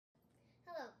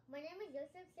My name is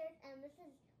YoSeb and this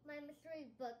is my mystery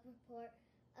book report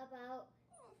about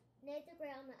Nate the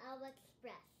Great on the Owl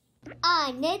Express.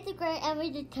 I'm Nate the Great, I'm a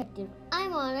detective.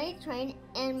 I'm on a train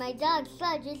and my dog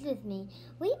Sludge is with me.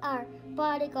 We are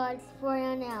bodyguards for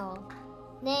an owl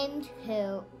named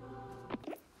Hoot.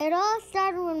 It all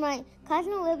started when my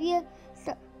cousin Olivia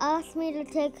asked me to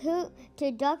take Hoot to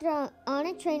a doctor on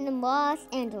a train in Los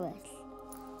Angeles.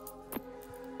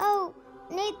 Oh,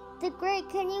 Nate the Great,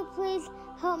 can you please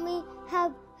help me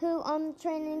have Hoot on the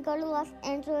train and go to Los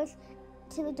Angeles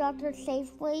to the doctor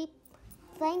safely?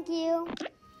 Thank you.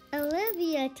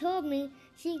 Olivia told me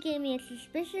she gave me a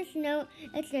suspicious note.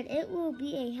 It said it will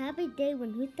be a happy day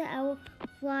when Hoot the Owl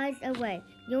flies away.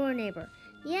 Your neighbor.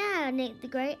 Yeah, Nate the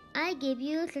Great, I gave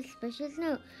you a suspicious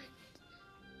note.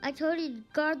 I told you to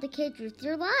guard the cage with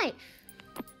your life.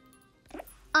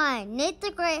 I, Nate the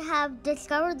Great, have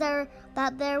discovered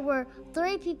that there were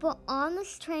 3 people on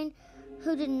this train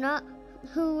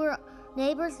who were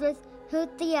neighbors with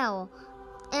Hoot the Owl,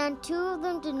 and 2 of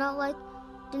them did not like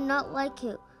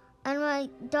Hoot. And my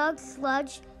dog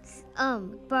Sludge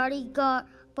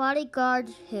bodyguard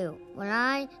Hoot when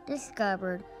I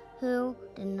discovered who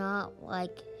did not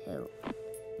like Hoot.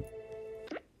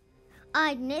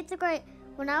 I, Nate the Great,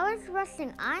 when I was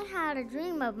resting, I had a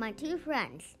dream of my 2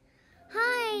 friends.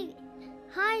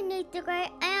 Hi, Nate the Great.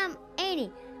 I am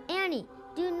Annie. Annie,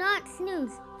 do not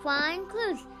snooze. Find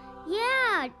clues.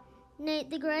 Yeah, Nate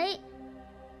the Great.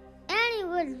 Annie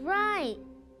was right.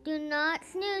 Do not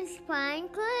snooze.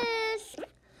 Find clues.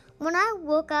 When I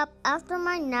woke up after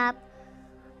my nap,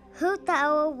 Hoot the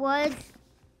Owl was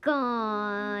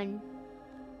gone.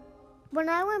 When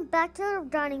I went back to the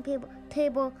dining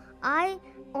table, I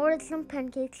ordered some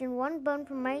pancakes and 1 bun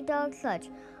for my dog Sludge.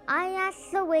 I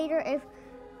asked the waiter if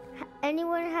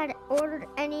anyone had ordered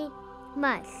any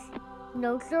mice.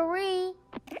 No siree.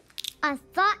 I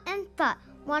thought and thought.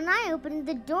 When I opened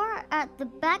the door at the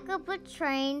back of the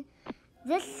train,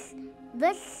 I saw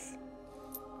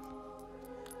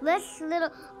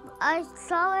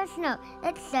this note.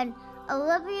 It said,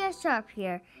 Olivia Sharp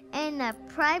here, in a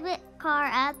private car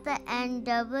at the end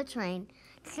of the train.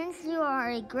 Since you are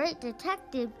a great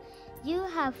detective, you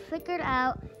have figured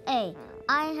out A,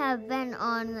 I have been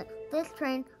on this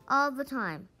train all the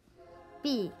time.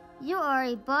 B, you are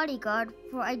a bodyguard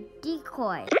for a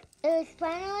decoy. It was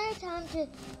finally time to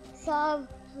solve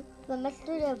the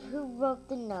mystery of who wrote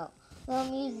the note. The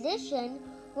musician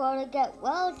wrote a Get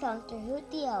Well song to Hoot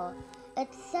the Owl.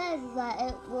 It says that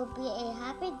it will be a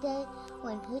happy day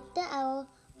when Hoot the Owl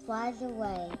flies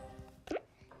away.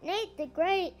 Nate the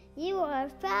Great, you are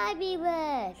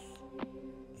fabulous!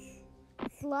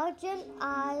 Sludge and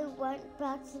I went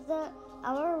back to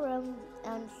our room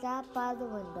and sat by the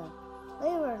window. We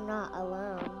were not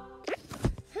alone.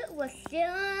 Hoot was still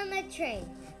on the train.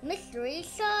 Mystery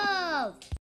solved!